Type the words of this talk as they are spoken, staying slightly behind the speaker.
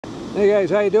Hey guys,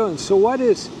 how you doing? So what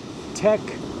is tech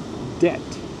debt?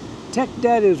 Tech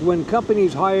debt is when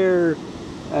companies hire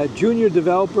junior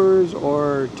developers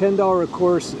or $10 a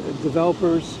course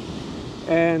developers,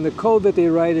 and the code that they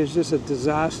write is just a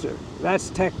disaster. That's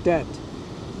tech debt.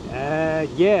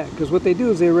 Yeah, because what they do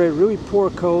is they write really poor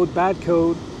code, bad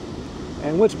code.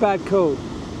 And what's bad code?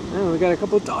 Oh, we got a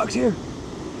couple of dogs here.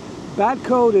 Bad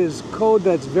code is code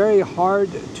that's very hard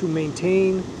to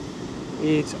maintain.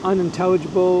 It's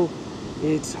unintelligible.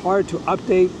 It's hard to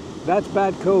update. That's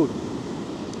bad code.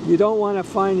 You don't want to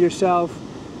find yourself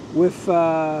with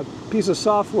a piece of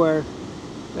software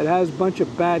that has a bunch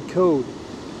of bad code,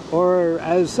 or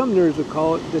as some nerds would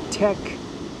call it, the tech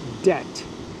debt.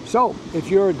 So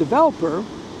if you're a developer,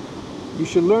 you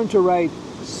should learn to write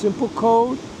simple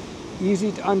code,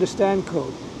 easy to understand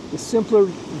code. The simpler,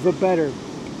 the better.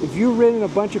 If you've written a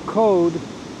bunch of code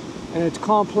and it's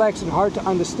complex and hard to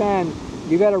understand,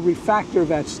 you got to refactor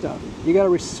that stuff. You got to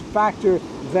refactor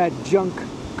that junk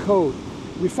code.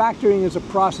 Refactoring is a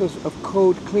process of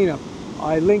code cleanup.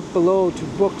 I link below to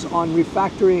books on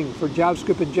refactoring for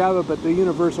JavaScript and Java, but the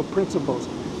universal principles.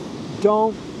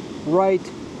 Don't write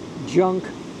junk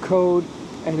code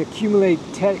and accumulate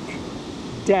tech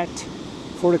debt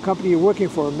for the company you're working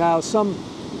for. Now, some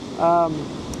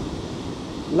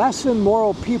less than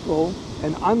moral people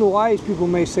and unwise people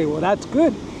may say, well, that's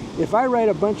good. If I write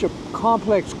a bunch of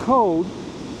complex code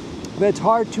that's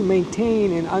hard to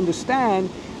maintain and understand,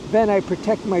 then I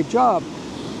protect my job.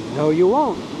 No, you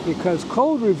won't, because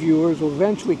code reviewers will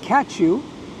eventually catch you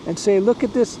and say, look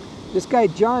at this guy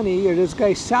Johnny or this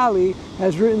guy Sally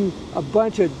has written a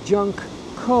bunch of junk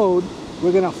code.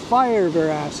 We're gonna fire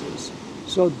their asses.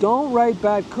 So don't write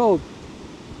bad code.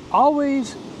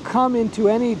 Always come into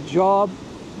any job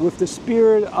with the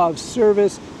spirit of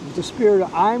service, with the spirit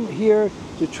of, I'm here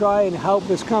to try and help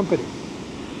this company.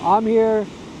 I'm here,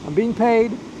 I'm being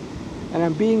paid, and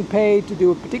I'm being paid to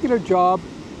do a particular job,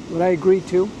 what I agreed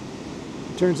to,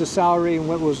 in terms of salary and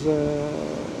what was the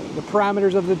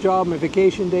parameters of the job, my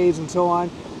vacation days and so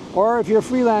on. Or if you're a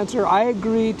freelancer, I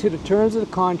agreed to the terms of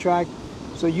the contract,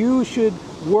 so you should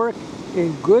work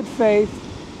in good faith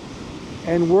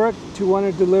and work to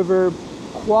want to deliver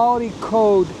quality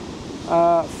code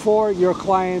for your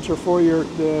clients or for your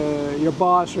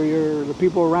boss or the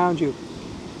people around you.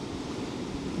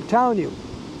 I'm telling you,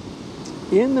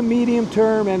 in the medium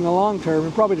term and the long term,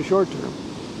 and probably the short term,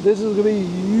 this is going to be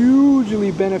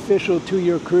hugely beneficial to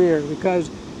your career, because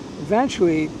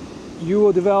eventually you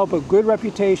will develop a good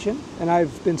reputation. And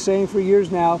I've been saying for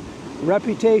years now,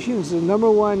 reputation is the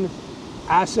 #1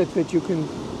 asset that you can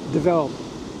develop.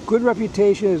 Good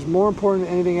reputation is more important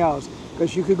than anything else,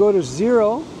 because you could go to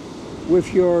zero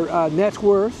with your net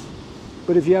worth,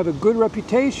 but if you have a good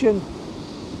reputation,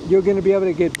 you're going to be able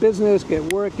to get business, get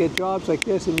work, get jobs like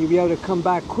this, and you'll be able to come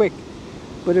back quick.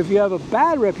 But if you have a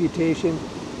bad reputation,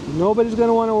 nobody's going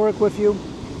to want to work with you,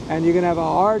 and you're going to have a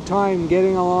hard time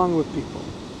getting along with people,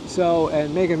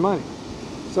 and making money.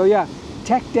 So yeah,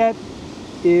 tech debt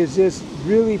is this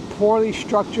really poorly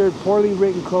structured, poorly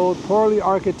written code, poorly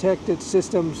architected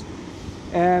systems,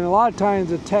 and a lot of times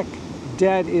the tech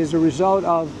debt is a result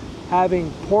of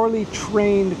having poorly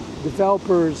trained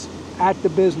developers at the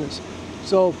business.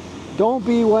 So don't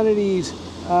be one of these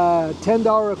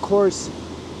 $10 a course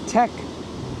tech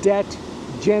debt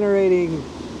generating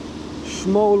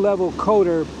schmo level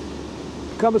coder.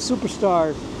 Become a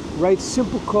superstar, write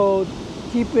simple code,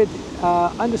 keep it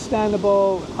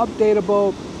understandable,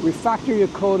 updatable, refactor your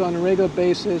code on a regular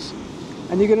basis,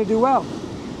 and you're going to do well.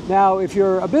 Now, if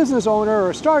you're a business owner or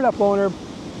a startup owner,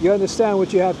 you understand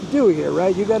what you have to do here,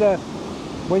 right? You gotta,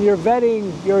 when you're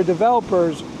vetting your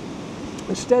developers,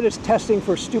 instead of testing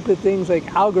for stupid things like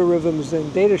algorithms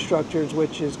and data structures,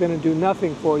 which is going to do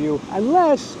nothing for you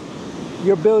unless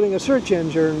you're building a search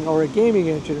engine or a gaming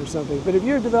engine or something. But if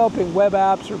you're developing web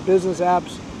apps or business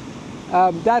apps,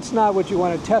 that's not what you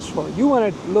want to test for. You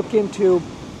want to look into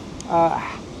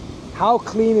how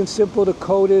clean and simple the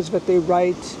code is that they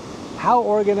write, how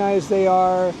organized they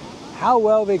are, how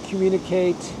well they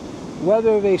communicate,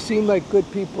 whether they seem like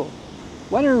good people.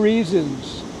 One of the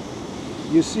reasons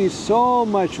you see so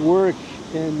much work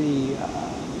in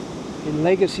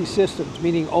legacy systems,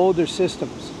 meaning older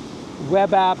systems, web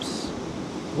apps,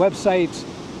 websites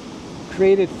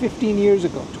created 15 years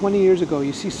ago, 20 years ago.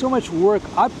 You see so much work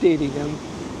updating them.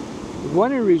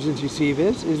 One of the reasons you see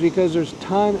this is because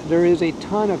there is a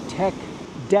ton of tech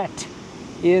debt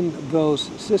in those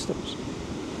systems.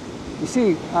 You see,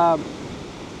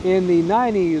 in the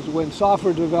 90s, when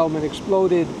software development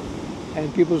exploded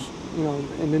and people's,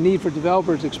 and the need for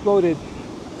developers exploded,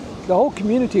 the whole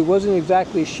community wasn't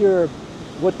exactly sure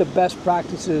what the best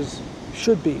practices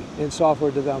should be in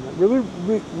software development.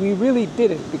 We really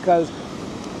didn't, because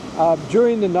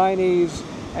during the 90s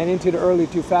and into the early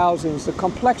 2000s, the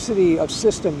complexity of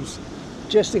systems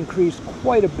just increased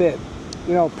quite a bit.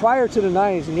 You know, prior to the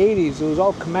 90s and 80s, it was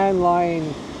all command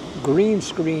line, green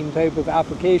screen type of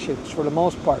applications for the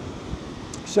most part.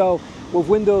 So with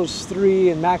Windows 3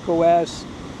 and Mac OS,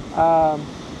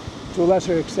 to a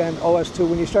lesser extent OS 2,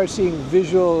 when you start seeing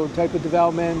visual type of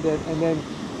development and then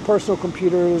personal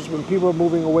computers, when people are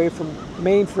moving away from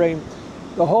mainframe,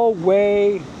 the whole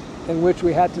way in which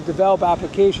we had to develop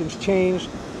applications changed.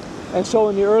 And so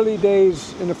in the early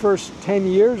days, in the first 10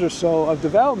 years or so of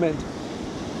development,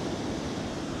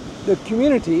 the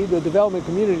community, the development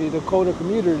community, the coder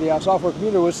community, our software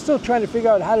community, was still trying to figure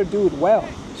out how to do it well.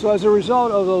 So as a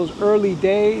result of those early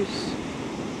days,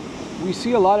 we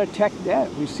see a lot of tech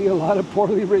debt. We see a lot of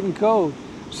poorly written code.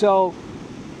 So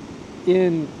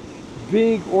in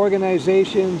big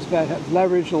organizations that have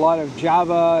leveraged a lot of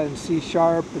Java and C#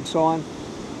 and so on,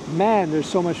 man, there's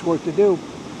so much work to do,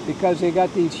 because they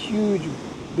got these huge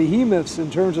behemoths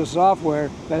in terms of software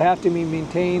that have to be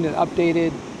maintained and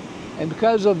updated. And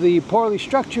because of the poorly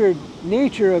structured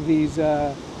nature of these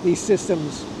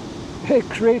systems, it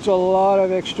creates a lot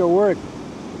of extra work.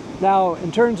 Now,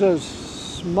 in terms of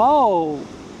small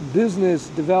business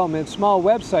development, small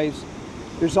websites,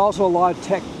 there's also a lot of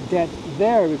tech debt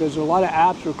there, because a lot of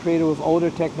apps were created with older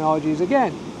technologies.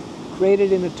 Again,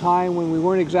 created in a time when we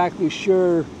weren't exactly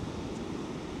sure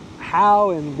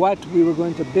how and what we were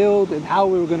going to build and how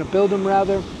we were going to build them,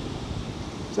 rather.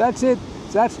 So that's it.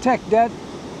 So that's tech debt.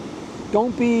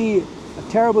 Don't be a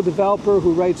terrible developer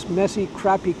who writes messy,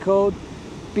 crappy code.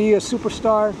 Be a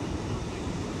superstar.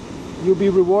 You'll be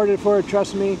rewarded for it,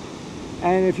 trust me.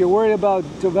 And if you're worried about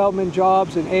development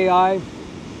jobs and AI,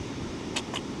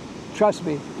 trust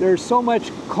me, there's so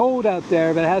much code out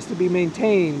there that has to be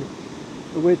maintained,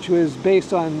 which was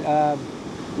based on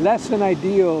less than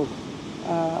ideal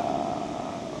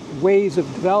ways of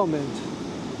development.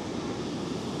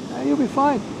 You'll be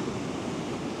fine.